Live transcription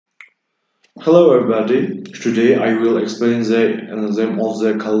Hello everybody. Today I will explain the them of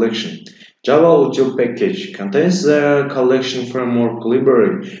the collection. Java util package contains the collection framework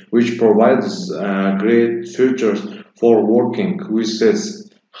library which provides great features for working with sets,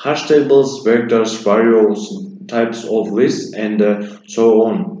 hash tables, vectors, variables, types of lists, and so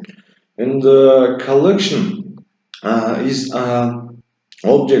on. And the collection is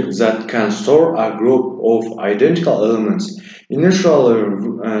object that can store a group of identical elements. Initially,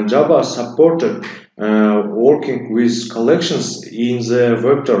 Java supported working with collections in the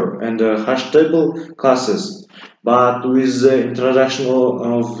vector and hash table classes, but with the introduction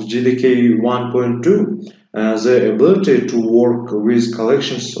of JDK 1.2, the ability to work with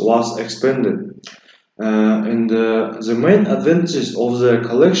collections was expanded. And the main advantages of the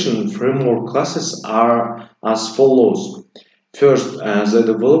collection framework classes are as follows. First, the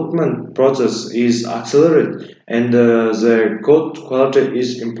development process is accelerated and the code quality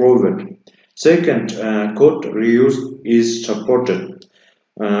is improved. Second, code reuse is supported.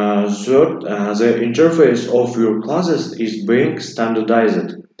 Third, the interface of your classes is being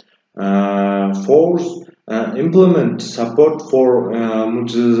standardized. Fourth, implement support for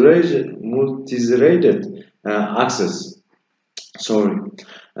multi-threaded access. Sorry,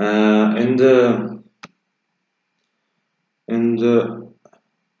 and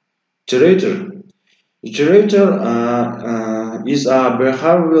iterator. Iterator is a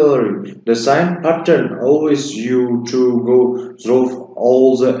behavioral design pattern always you to go through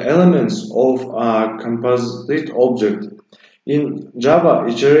all the elements of a composite object. In Java,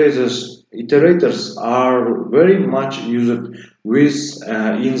 iterators are very much used with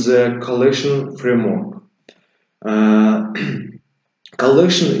in the collection framework. Uh,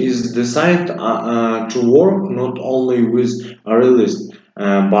 Collection is designed to work not only with array list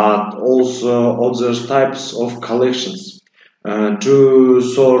but also other types of collections. To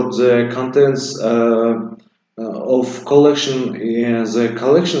sort the contents of collection, the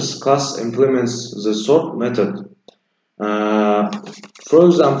collections class implements the sort method. Uh, for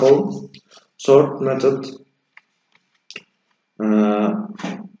example, sort method uh,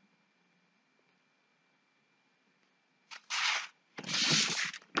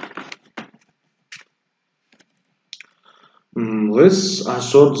 let's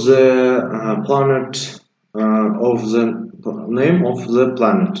sort the planet of the name of the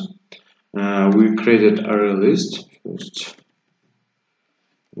planet. We created array list first.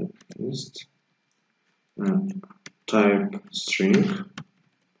 List uh, type string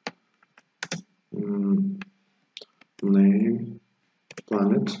name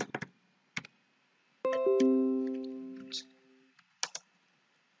planet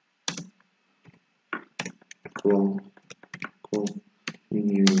call call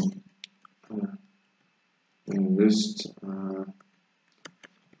new uh, list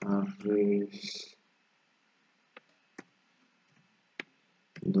arrays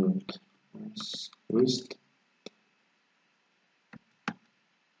dot list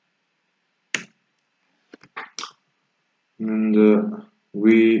and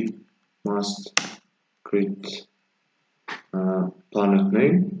we must create planet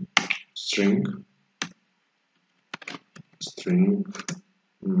name string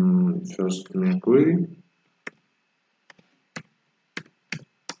first query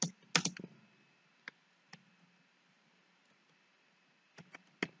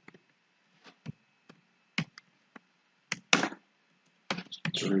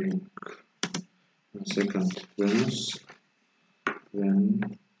string second Venus then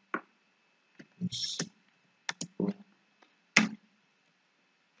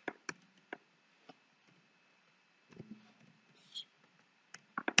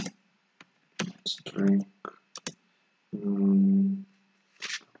string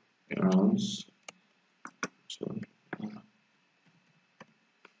else sorry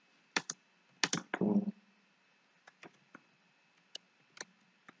call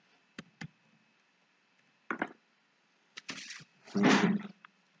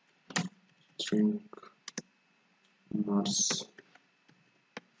string Mars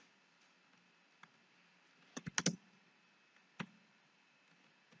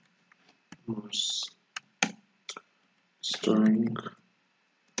Mars string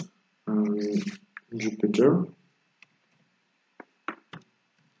Jupiter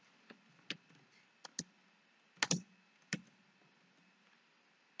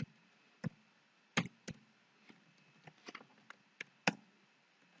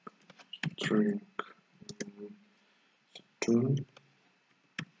string Saturn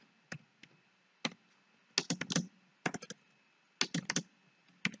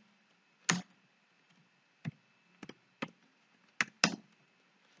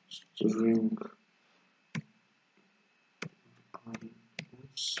string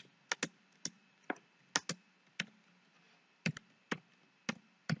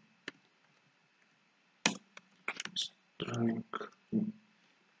string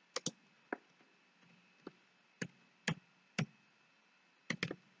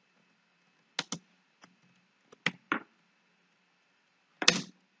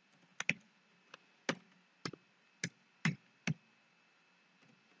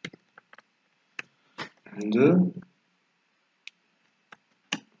and the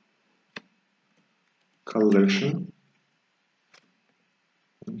collection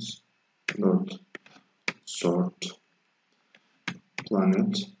is dot sort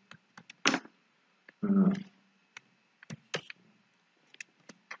planet uh,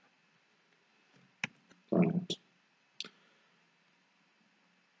 planet.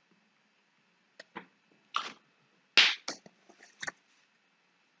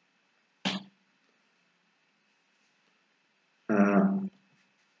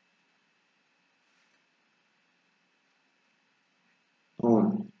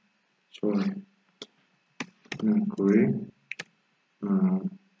 Oh, sorry. Inquiry.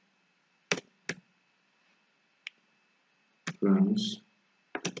 Friends.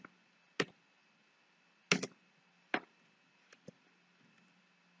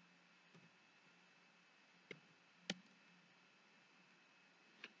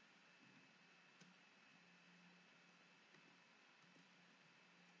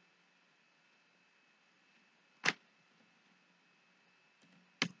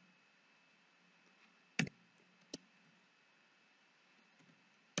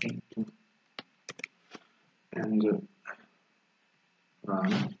 And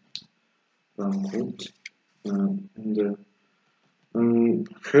run code. And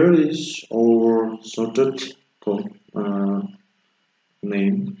here is our sorted code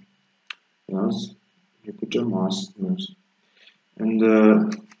name as Jupyter Mars. And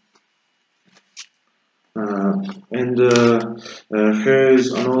here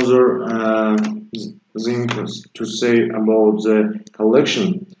is another thing to say about the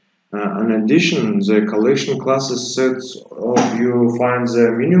collection. In addition, the collection classes sets of you find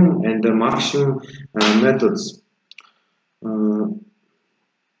the minimum and the maximum methods.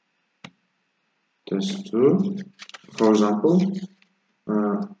 Test 2, for example,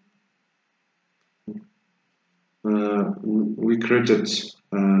 we created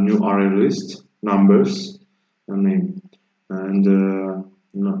a new array list, numbers, name, and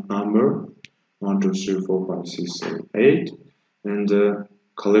number 1, 2, 3, 4, 5, 6, 7, 8, and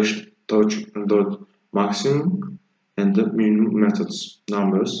collection dot maximum and the minimum methods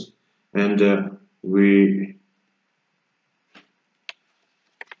numbers, and we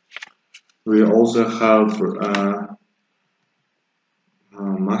also have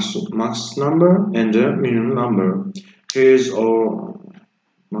max number and the minimum number. Here is our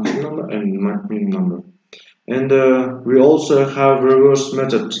max number and minimum number. And we also have reverse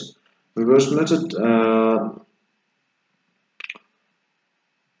method. Reverse method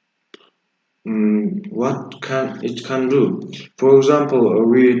what can it do? For example,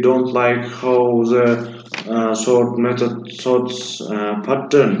 we don't like how the sort method sorts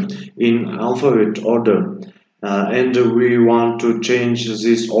pattern in alphabet order, and we want to change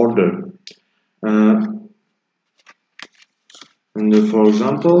this order. And for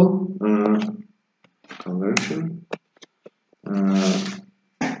example, collection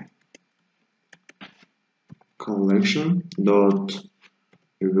collection dot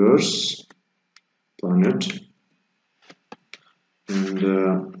reverse planet and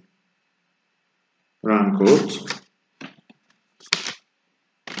run code.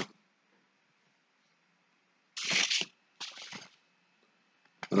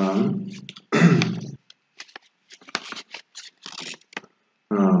 Run.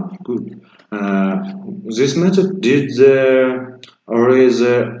 Good. This method did the array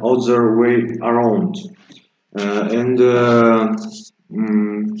the other way around,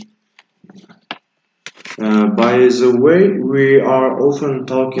 by the way, we are often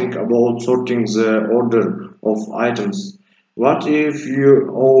talking about sorting the order of items. What if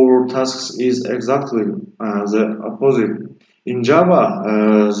our task is exactly the opposite? In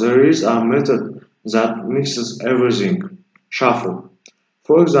Java, there is a method that mixes everything, shuffle.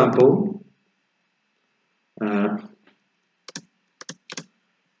 For example,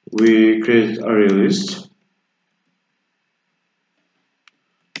 we create a array list,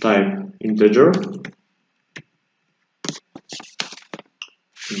 type integer,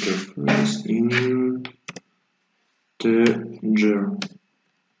 interface integer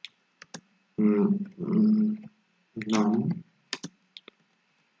num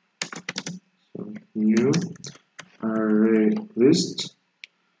new array list.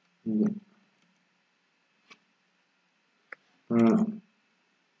 Uh,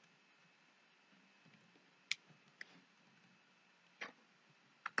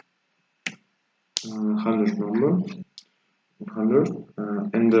 100 number, 100,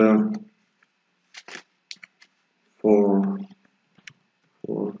 and for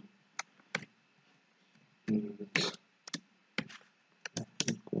int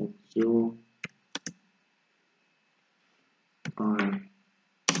equal 0,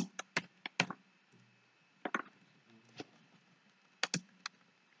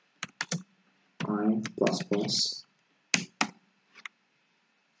 I plus plus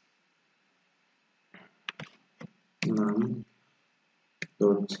num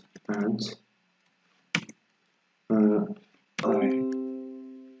dot add I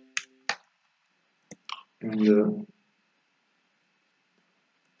and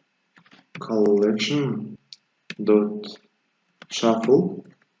collection dot shuffle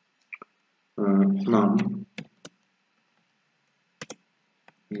num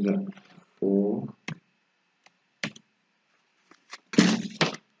and for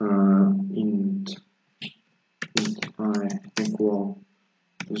int I equal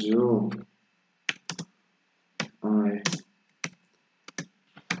 0, I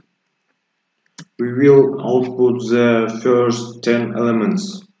we will output the first 10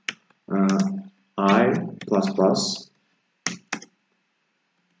 elements I plus plus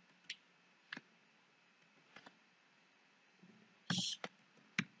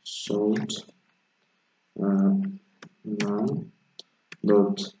sort num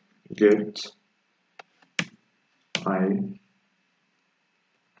dot get I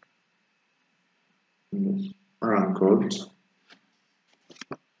run code.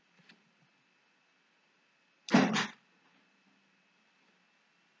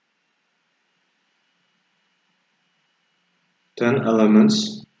 Ten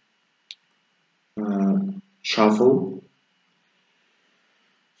elements shuffle.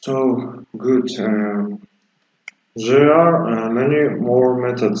 So good. There are many more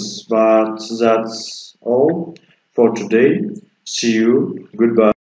methods, but that's all for today. See you. Goodbye.